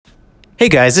Hey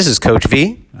guys, this is Coach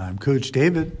V. I'm Coach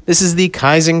David. This is the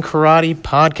Kaizen Karate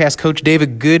Podcast. Coach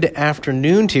David, good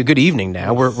afternoon to you. Good evening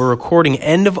now. We're recording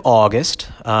end of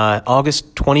August,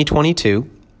 August 2022.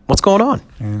 What's going on?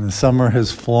 And the summer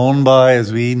has flown by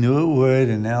as we knew it would,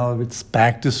 and now it's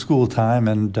back to school time,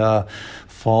 and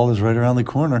fall is right around the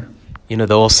corner. You know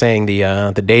the old saying,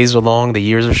 the days are long, the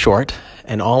years are short,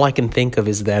 and all I can think of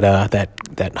is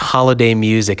that holiday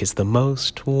music is the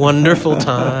most wonderful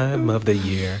time of the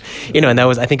year. You know, and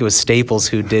I think it was Staples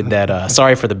who did that.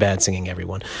 Sorry for the bad singing,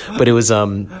 everyone, but it was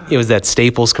that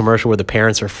Staples commercial where the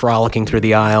parents are frolicking through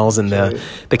the aisles and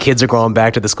the kids are going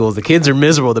back to the schools. The kids are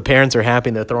miserable. The parents are happy.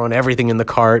 And they're throwing everything in the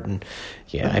cart. And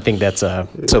yeah, I think that's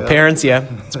so parents. Yeah,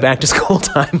 it's back to school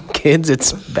time. Kids,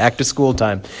 it's back to school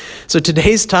time. So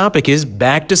today's topic is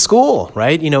back to school,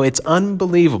 right? You know, it's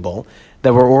unbelievable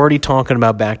that we're already talking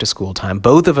about back to school time.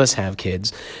 Both of us have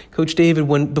kids. Coach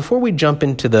David, before we jump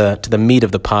into the meat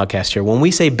of the podcast here, when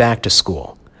we say back to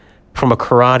school, from a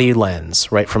karate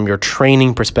lens, right, from your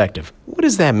training perspective, what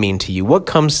does that mean to you?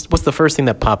 What's the first thing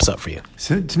that pops up for you?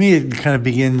 So to me, it kind of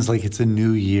begins like it's a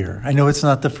new year. I know it's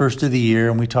not the first of the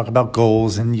year, and we talk about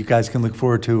goals, and you guys can look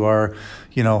forward to our,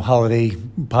 holiday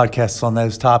podcasts on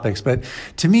those topics. But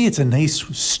to me, it's a nice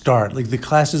start. Like the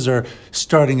classes are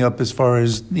starting up as far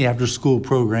as the after-school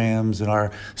programs and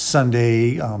our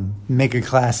Sunday mega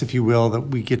class, if you will, that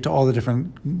we get to all the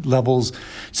different levels.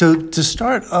 So to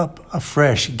start up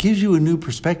afresh, it gives you a new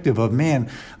perspective of, man,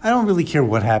 I don't really care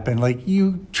what happened. Like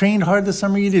you trained hard this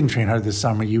summer, you didn't train hard this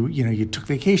summer. You took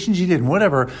vacations, you didn't,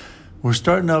 whatever. We're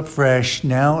starting up fresh.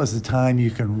 Now is the time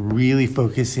you can really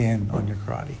focus in on your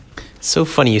karate. So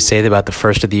funny you say that about the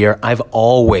first of the year. I've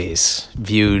always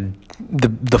viewed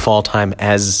the fall time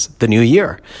as the new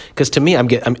year, because to me,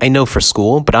 I know for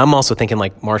school, but I'm also thinking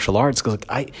like martial arts. Because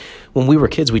when we were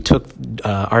kids, we took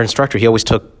our instructor. He always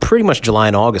took pretty much July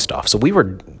and August off, so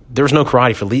there was no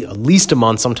karate for at least a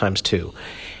month, sometimes two.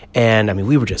 And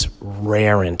we were just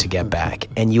raring to get back.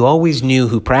 And you always knew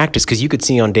who practiced, because you could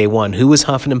see on day one who was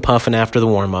huffing and puffing after the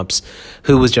warm-ups,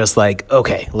 who was just like,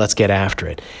 okay, let's get after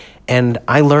it. And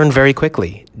I learned very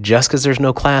quickly, just because there's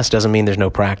no class doesn't mean there's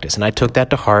no practice. And I took that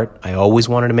to heart. I always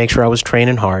wanted to make sure I was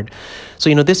training hard.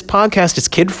 So, this podcast is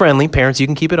kid-friendly. Parents, you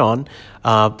can keep it on.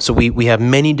 So we have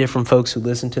many different folks who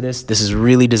listen to this. This is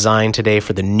really designed today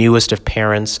for the newest of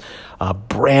parents,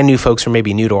 brand new folks who may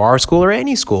be new to our school or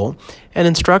any school, and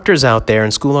instructors out there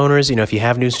and school owners. If you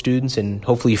have new students, and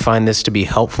hopefully you find this to be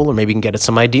helpful, or maybe you can get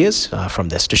some ideas from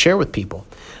this to share with people.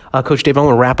 Coach Dave, I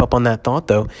want to wrap up on that thought,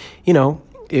 though.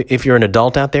 If you're an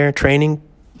adult out there training,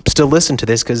 still listen to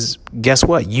this, because guess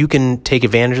what? You can take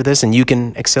advantage of this and you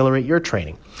can accelerate your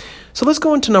training. So let's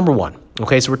go into number one.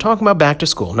 Okay, so we're talking about back to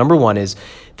school. Number one is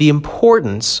the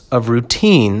importance of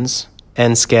routines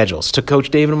and schedules. To Coach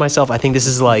David and myself, I think this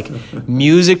is like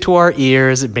music to our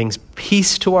ears. It brings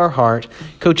peace to our heart.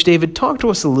 Coach David, talk to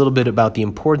us a little bit about the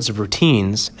importance of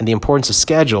routines and the importance of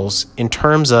schedules in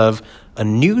terms of a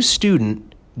new student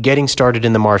getting started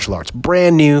in the martial arts,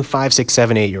 brand new 5, 6,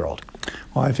 7, 8-year-old.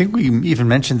 Well, I think we even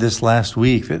mentioned this last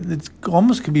week, that it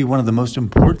almost could be one of the most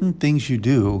important things you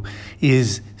do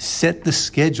is set the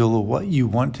schedule of what you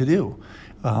want to do.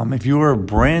 If you're a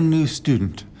brand new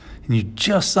student and you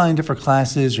just signed up for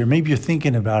classes, or maybe you're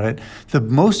thinking about it, the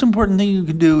most important thing you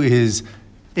can do is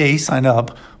sign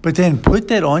up, but then put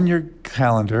that on your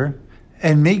calendar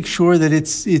and make sure that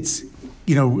it's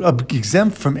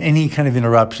exempt from any kind of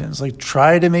interruptions. Like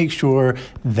try to make sure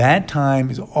that time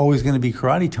is always going to be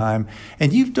karate time.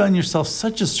 And you've done yourself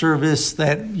such a service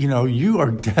that, you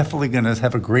are definitely going to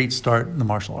have a great start in the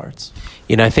martial arts.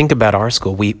 I think about our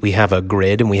school. We have a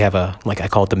grid, and we have I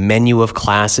call it the menu of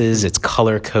classes. It's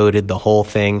color coded, the whole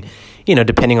thing.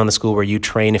 Depending on the school where you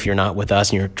train, if you're not with us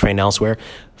and you're trained elsewhere,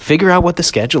 figure out what the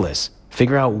schedule is.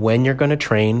 Figure out when you're going to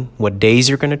train, what days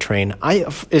you're going to train.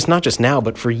 It's not just now,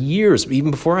 but for years,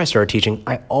 even before I started teaching,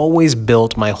 I always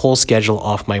built my whole schedule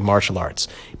off my martial arts.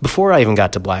 Before I even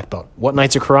got to black belt, what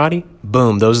nights are karate?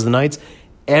 Boom, those are the nights.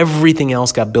 Everything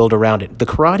else got built around it. The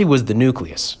karate was the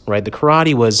nucleus, right? The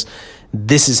karate was,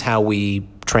 this is how we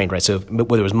trained, right? So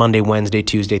whether it was Monday, Wednesday,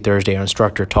 Tuesday, Thursday, our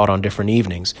instructor taught on different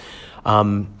evenings.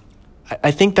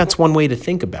 I think that's one way to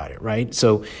think about it, right?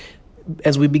 So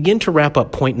as we begin to wrap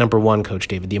up point number one, Coach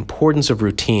David, the importance of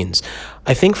routines,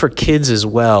 I think for kids as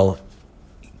well,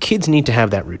 kids need to have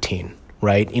that routine,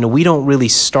 right? We don't really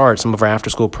start some of our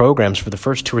after-school programs for the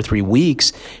first 2 or 3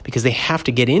 weeks because they have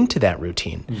to get into that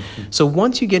routine. Mm-hmm. So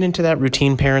once you get into that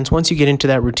routine, parents, once you get into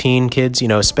that routine, kids,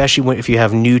 especially if you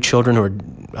have new children who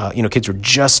are, kids who are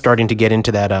just starting to get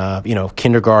into that,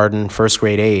 kindergarten, first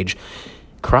grade age,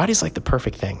 karate is like the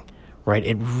perfect thing, right?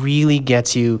 It really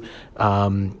gets you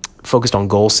focused on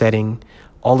goal setting,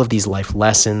 all of these life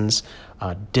lessons,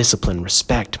 discipline,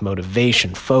 respect,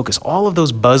 motivation, focus, all of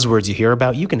those buzzwords you hear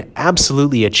about, you can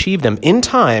absolutely achieve them in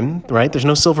time, right? There's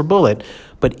no silver bullet,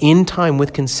 but in time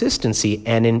with consistency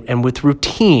and with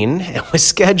routine and with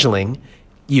scheduling,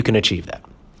 you can achieve that.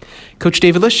 Coach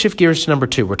David, let's shift gears to number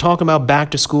 2. We're talking about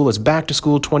back to school. It's back to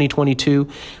school 2022.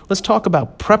 Let's talk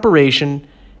about preparation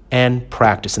and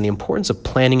practice and the importance of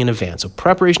planning in advance. So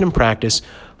preparation and practice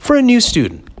for a new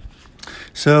student.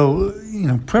 So,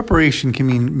 preparation can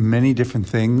mean many different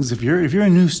things. If you're a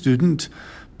new student,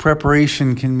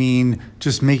 preparation can mean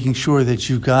just making sure that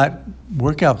you got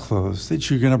workout clothes, that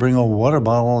you're going to bring a water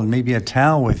bottle and maybe a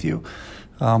towel with you.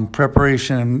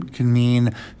 Preparation can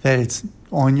mean that it's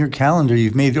on your calendar.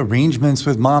 You've made arrangements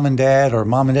with mom and dad, or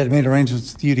mom and dad made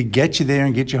arrangements with you to get you there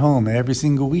and get you home every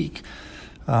single week.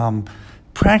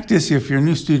 Practice, if you're a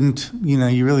new student,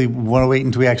 you really want to wait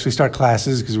until we actually start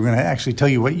classes, because we're going to actually tell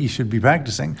you what you should be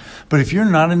practicing. But if you're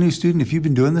not a new student, if you've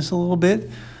been doing this a little bit,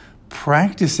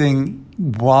 practicing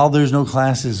while there's no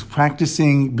classes,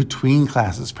 practicing between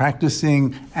classes,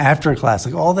 practicing after class,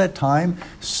 like all that time,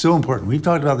 so important. We've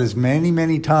talked about this many,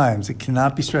 many times. It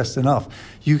cannot be stressed enough.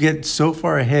 You get so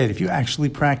far ahead if you actually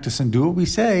practice and do what we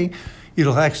say.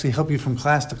 It'll actually help you from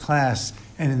class to class,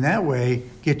 and in that way,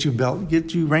 get you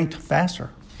ranked faster.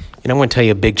 I'm going to tell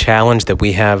you a big challenge that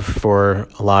we have for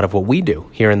a lot of what we do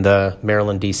here in the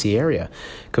Maryland, D.C. area.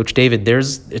 Coach David,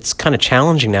 it's kind of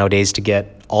challenging nowadays to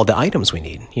get all the items we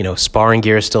need. Sparring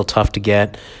gear is still tough to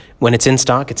get. When it's in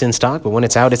stock, but when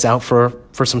it's out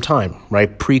for some time,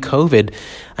 right? Pre-COVID,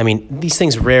 these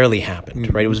things rarely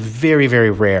happened, right? It was very,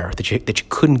 very rare that you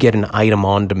couldn't get an item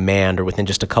on demand or within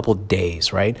just a couple of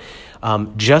days, right?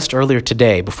 Just earlier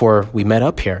today, before we met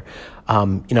up here,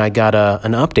 I got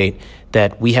an update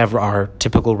that we have our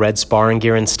typical red sparring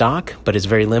gear in stock, but it's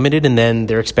very limited, and then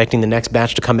they're expecting the next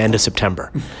batch to come end of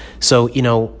September. So,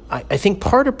 I think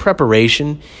part of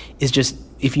preparation is just,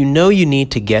 if you know you need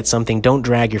to get something, don't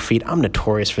drag your feet. I'm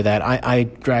notorious for that. I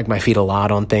drag my feet a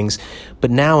lot on things, but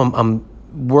now I'm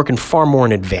working far more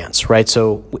in advance, right?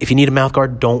 So if you need a mouth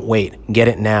guard, don't wait. Get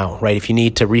it now, right? If you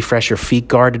need to refresh your feet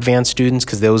guard, advanced students,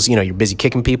 because those, you're busy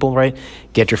kicking people, right?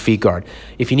 Get your feet guard.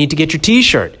 If you need to get your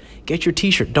T-shirt, get your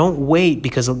T-shirt. Don't wait,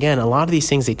 because again, a lot of these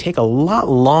things, they take a lot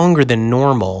longer than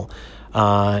normal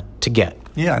to get.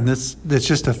 Yeah, and that's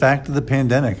just a fact of the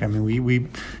pandemic. We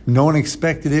no one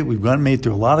expected it. We've made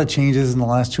through a lot of changes in the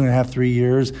last 2.5, 3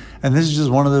 years, and this is just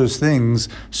one of those things.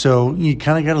 So you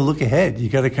kind of got to look ahead. You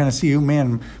got to kind of see,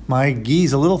 my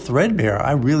gi's a little threadbare.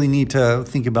 I really need to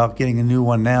think about getting a new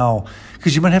one now,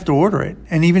 because you might have to order it.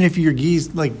 And even if your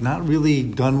gi's not really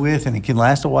done with and it can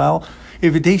last a while,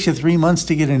 if it takes you 3 months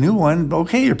to get a new one,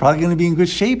 okay, you're probably going to be in good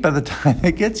shape by the time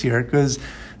it gets here, because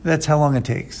that's how long it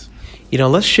takes.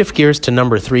 Let's shift gears to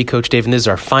number 3, Coach Dave, and this is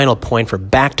our final point for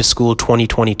Back to School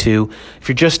 2022. If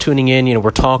you're just tuning in,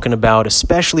 we're talking about,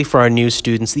 especially for our new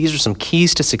students, these are some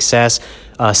keys to success.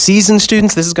 Seasoned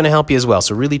students, this is going to help you as well,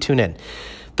 so really tune in.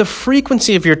 The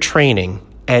frequency of your training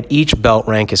at each belt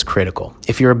rank is critical.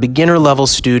 If you're a beginner level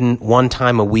student, 1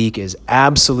 time a week is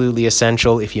absolutely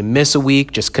essential. If you miss a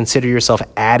week, just consider yourself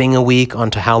adding a week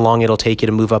onto how long it'll take you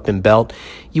to move up in belt.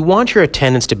 You want your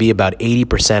attendance to be about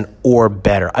 80% or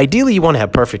better. Ideally, you want to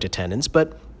have perfect attendance,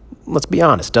 but let's be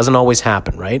honest, doesn't always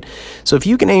happen, right? So if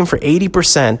you can aim for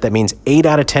 80%, that means 8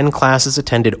 out of 10 classes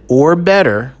attended or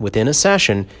better within a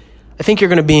session, I think you're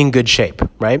going to be in good shape,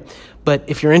 right? But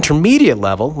if you're intermediate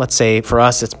level, let's say for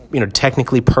us it's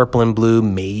technically purple and blue,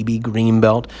 maybe green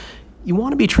belt, you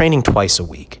want to be training twice a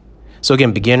week. So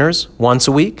again, beginners, once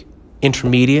a week,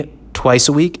 intermediate, twice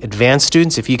a week, advanced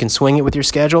students, if you can swing it with your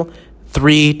schedule,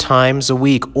 3 times a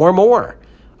week or more.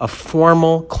 A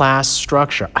formal class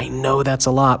structure. I know that's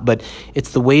a lot, but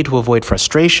it's the way to avoid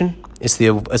frustration. It's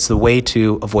the way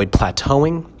to avoid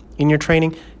plateauing in your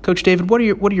training. Coach David, what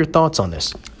are your thoughts on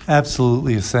this?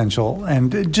 Absolutely essential.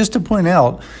 And just to point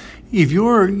out, if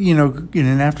you're, in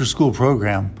an after-school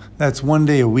program, that's 1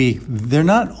 day a week. They're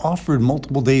not offered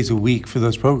multiple days a week for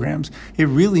those programs. It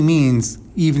really means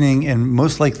evening and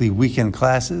most likely weekend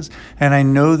classes. And I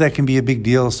know that can be a big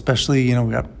deal, especially,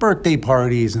 we got birthday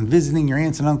parties and visiting your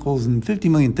aunts and uncles and 50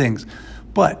 million things.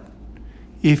 But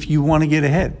if you want to get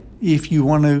ahead, if you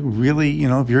want to really,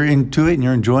 if you're into it and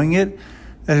you're enjoying it,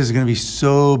 that is going to be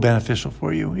so beneficial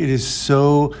for you. It is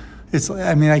so,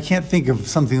 I can't think of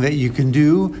something that you can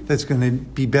do that's going to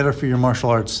be better for your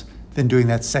martial arts than doing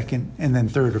that second and then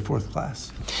third or fourth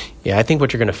class. Yeah, I think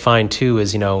what you're going to find too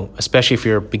is, especially if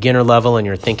you're beginner level and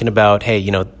you're thinking about, hey,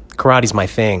 karate's my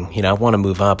thing. I want to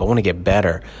move up. I want to get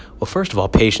better. Well, first of all,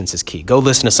 patience is key. Go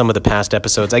listen to some of the past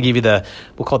episodes. I give you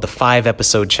we'll call it the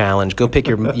 5-episode challenge. Go pick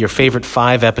your favorite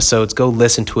 5 episodes. Go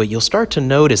listen to it. You'll start to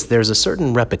notice there's a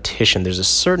certain repetition. There's a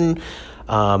certain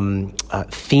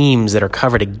themes that are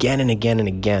covered again and again and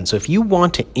again. So if you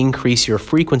want to increase your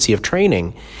frequency of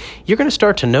training, you're going to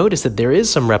start to notice that there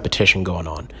is some repetition going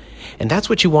on. And that's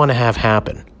what you want to have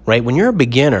happen, right? When you're a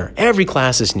beginner, every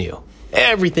class is new.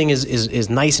 Everything is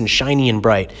nice and shiny and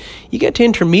bright. You get to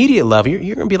intermediate level,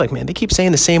 you're going to be like, man, they keep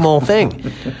saying the same old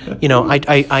thing.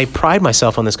 I pride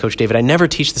myself on this, Coach David. I never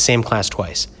teach the same class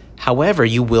twice. However,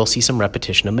 you will see some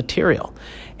repetition of material.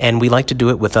 And we like to do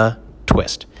it with a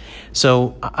twist.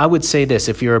 So I would say this: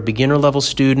 if you're a beginner level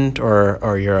student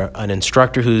or you're an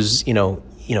instructor who's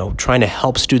trying to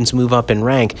help students move up in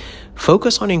rank,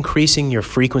 focus on increasing your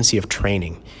frequency of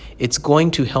training. It's going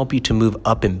to help you to move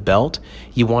up in belt.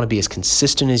 You want to be as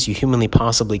consistent as you humanly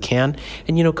possibly can.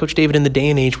 And Coach David, in the day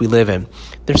and age we live in,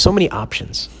 there's so many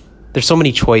options. There's so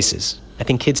many choices. I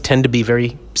think kids tend to be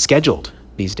very scheduled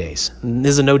these days. And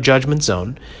this is a no judgment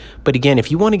zone. But again,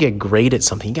 if you want to get great at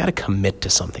something, you got to commit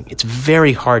to something. It's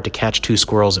very hard to catch 2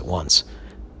 squirrels at once.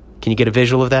 Can you get a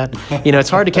visual of that? It's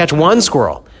hard to catch one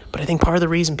squirrel. But I think part of the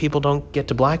reason people don't get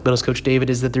to black belt, as Coach David,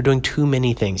 is that they're doing too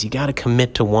many things. You got to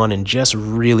commit to one and just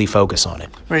really focus on it.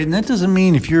 Right, and that doesn't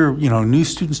mean if you're, a new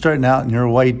student starting out and you're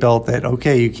a white belt that,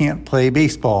 okay, you can't play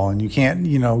baseball and you can't,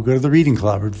 go to the reading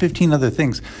club or 15 other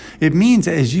things. It means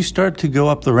as you start to go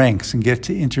up the ranks and get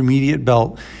to intermediate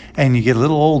belt and you get a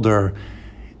little older,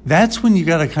 that's when you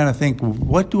got to kind of think,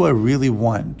 what do I really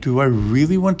want? Do I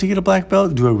really want to get a black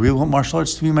belt? Do I really want martial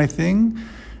arts to be my thing?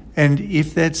 And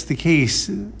if that's the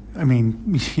case,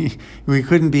 we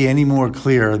couldn't be any more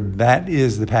clear. That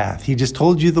is the path. He just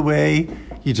told you the way.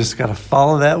 You just got to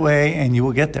follow that way, and you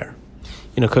will get there.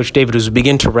 Coach David, as we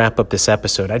begin to wrap up this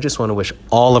episode, I just want to wish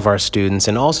all of our students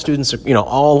and all students,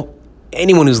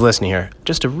 anyone who's listening here,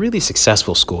 just a really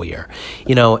successful school year.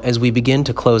 As we begin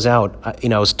to close out,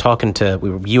 I was talking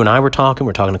you and I were talking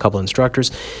to a couple of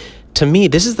instructors. To me,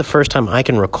 this is the first time I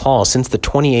can recall since the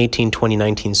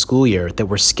 2018-2019 school year that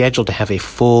we're scheduled to have a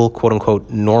full, quote-unquote,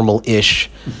 normal-ish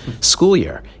school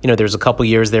year. There's a couple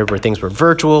years there where things were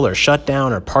virtual or shut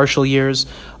down or partial years.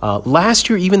 Last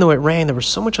year, even though it rained, there was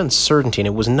so much uncertainty, and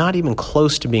it was not even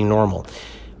close to being normal.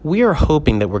 We are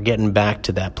hoping that we're getting back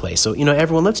to that place. So,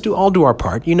 everyone, let's all do our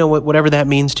part, whatever that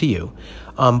means to you.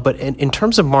 But in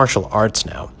terms of martial arts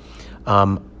now,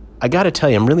 I got to tell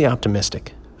you, I'm really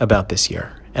optimistic about this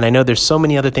year. And I know there's so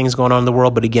many other things going on in the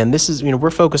world, but again, this is,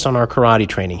 we're focused on our karate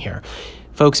training here.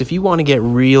 Folks, if you want to get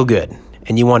real good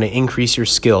and you want to increase your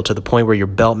skill to the point where your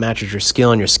belt matches your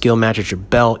skill and your skill matches your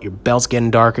belt's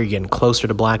getting darker, you're getting closer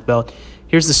to black belt,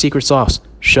 here's the secret sauce.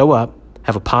 Show up,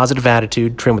 have a positive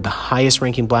attitude, train with the highest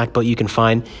ranking black belt you can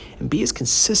find, and be as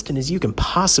consistent as you can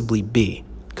possibly be.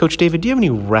 Coach David, do you have any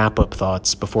wrap-up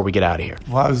thoughts before we get out of here?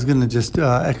 Well, I was going to just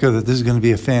echo that this is going to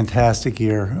be a fantastic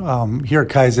year. Here at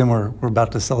Kaizen, we're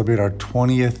about to celebrate our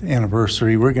 20th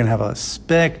anniversary. We're going to have a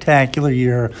spectacular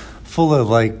year full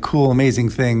of cool, amazing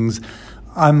things.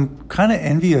 I'm kind of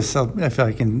envious, if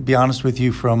I can be honest with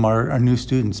you, from our new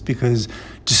students, because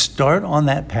to start on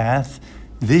that path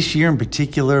this year in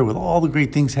particular, with all the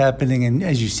great things happening, and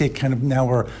as you said, kind of now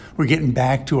we're getting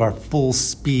back to our full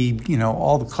speed,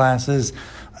 all the classes.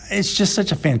 It's just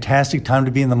such a fantastic time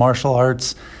to be in the martial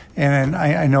arts. And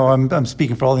I know I'm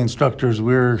speaking for all the instructors.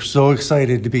 We're so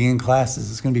excited to be in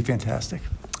classes. It's going to be fantastic.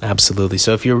 Absolutely.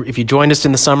 So if you joined us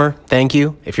in the summer, thank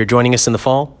you. If you're joining us in the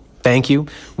fall, thank you.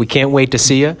 We can't wait to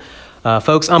see you.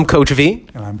 Folks, I'm Coach V.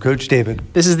 And I'm Coach David.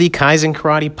 This is the Kaizen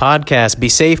Karate Podcast. Be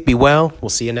safe, be well. We'll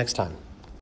see you next time.